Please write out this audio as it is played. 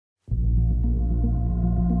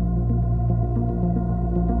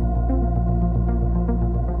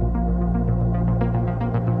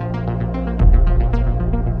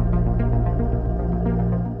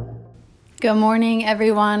Good morning,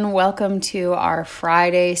 everyone. Welcome to our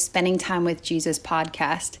Friday Spending Time with Jesus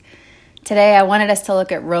podcast. Today, I wanted us to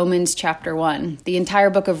look at Romans chapter 1. The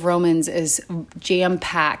entire book of Romans is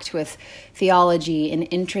jam-packed with theology and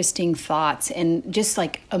interesting thoughts and just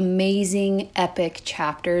like amazing, epic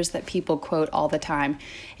chapters that people quote all the time.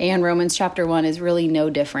 And Romans chapter 1 is really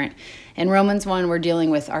no different. In Romans 1, we're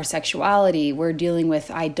dealing with our sexuality, we're dealing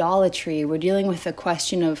with idolatry, we're dealing with the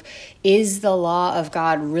question of, is the law of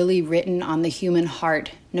God really written on the human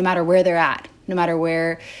heart, no matter where they're at, no matter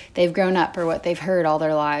where they've grown up or what they've heard all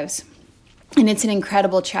their lives? And it's an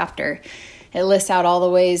incredible chapter. It lists out all the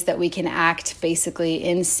ways that we can act basically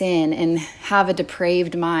in sin and have a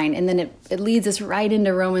depraved mind. And then it leads us right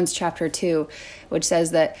into Romans chapter 2, which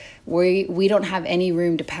says that we don't have any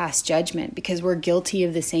room to pass judgment because we're guilty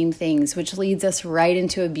of the same things, which leads us right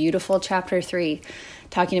into a beautiful chapter 3,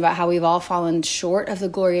 talking about how we've all fallen short of the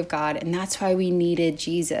glory of God. And that's why we needed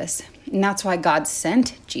Jesus. And that's why God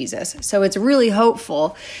sent Jesus. So it's really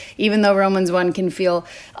hopeful, even though Romans 1 can feel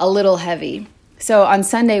a little heavy. So on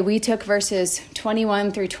Sunday, we took verses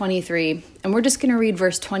 21 through 23, and we're just going to read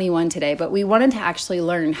verse 21 today. But we wanted to actually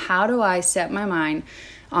learn, how do I set my mind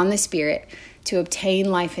on the Spirit to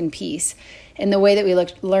obtain life and peace? And the way that we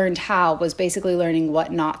learned how was basically learning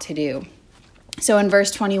what not to do. So in verse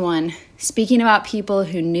 21, speaking about people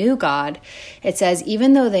who knew God, it says,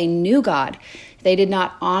 even though they knew God, they did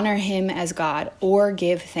not honor him as God or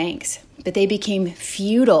give thanks, but they became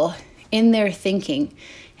futile in their thinking,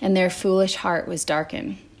 and their foolish heart was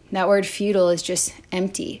darkened. That word futile is just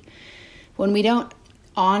empty. When we don't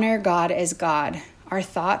honor God as God, our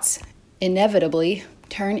thoughts inevitably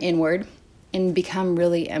turn inward and become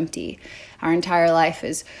really empty. Our entire life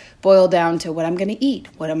is boiled down to what I'm going to eat,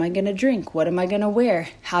 what am I going to drink, what am I going to wear,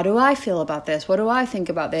 how do I feel about this, what do I think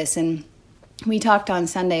about this? And we talked on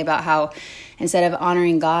Sunday about how instead of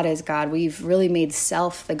honoring God as God, we've really made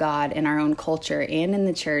self the God in our own culture and in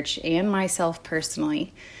the church and myself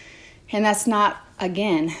personally. And that's not,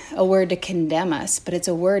 again, a word to condemn us, but it's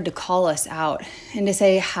a word to call us out and to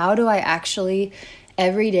say, how do I actually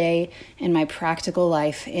every day in my practical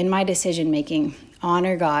life, in my decision making,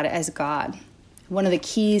 honor God as God? One of the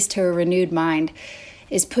keys to a renewed mind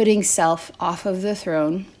is putting self off of the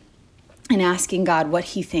throne and asking God what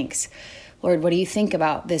he thinks. Lord, what do you think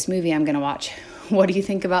about this movie I'm going to watch? What do you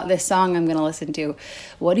think about this song I'm going to listen to?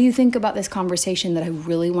 What do you think about this conversation that I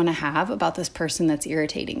really want to have about this person that's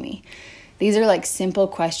irritating me? These are like simple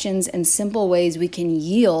questions and simple ways we can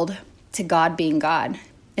yield to God being God.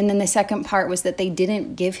 And then the second part was that they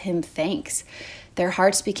didn't give him thanks. Their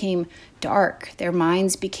hearts became dark. Their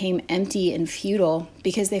minds became empty and futile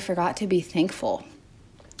because they forgot to be thankful.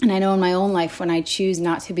 And I know in my own life, when I choose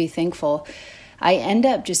not to be thankful, I end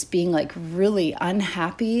up just being like really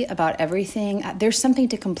unhappy about everything. There's something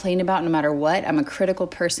to complain about no matter what. I'm a critical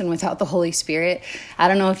person without the Holy Spirit. I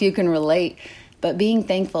don't know if you can relate, but being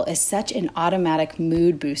thankful is such an automatic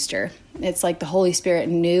mood booster. It's like the Holy Spirit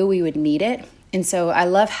knew we would need it. And so I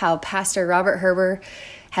love how Pastor Robert Herber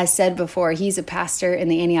has said before, he's a pastor in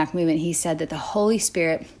the Antioch movement. He said that the Holy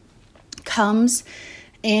Spirit comes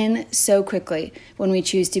in so quickly when we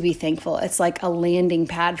choose to be thankful. It's like a landing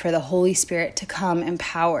pad for the Holy Spirit to come in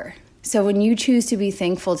power. So when you choose to be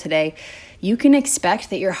thankful today, you can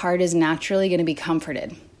expect that your heart is naturally going to be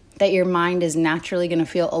comforted, that your mind is naturally going to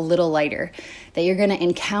feel a little lighter, that you're going to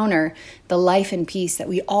encounter the life and peace that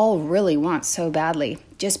we all really want so badly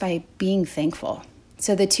just by being thankful.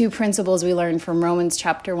 So the two principles we learned from Romans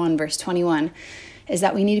chapter 1, verse 21 is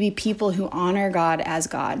that we need to be people who honor God as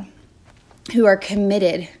God, who are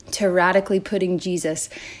committed to radically putting Jesus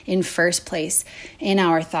in first place in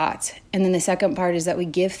our thoughts. And then the second part is that we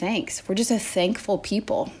give thanks. We're just a thankful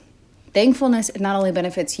people. Thankfulness not only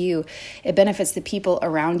benefits you, it benefits the people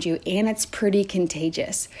around you, and it's pretty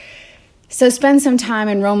contagious. So spend some time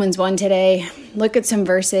in Romans 1 today, look at some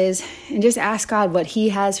verses, and just ask God what he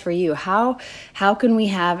has for you. How can we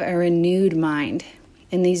have a renewed mind?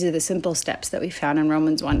 And these are the simple steps that we found in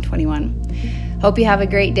Romans 1:21. Hope you have a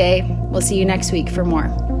great day. We'll see you next week for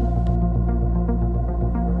more.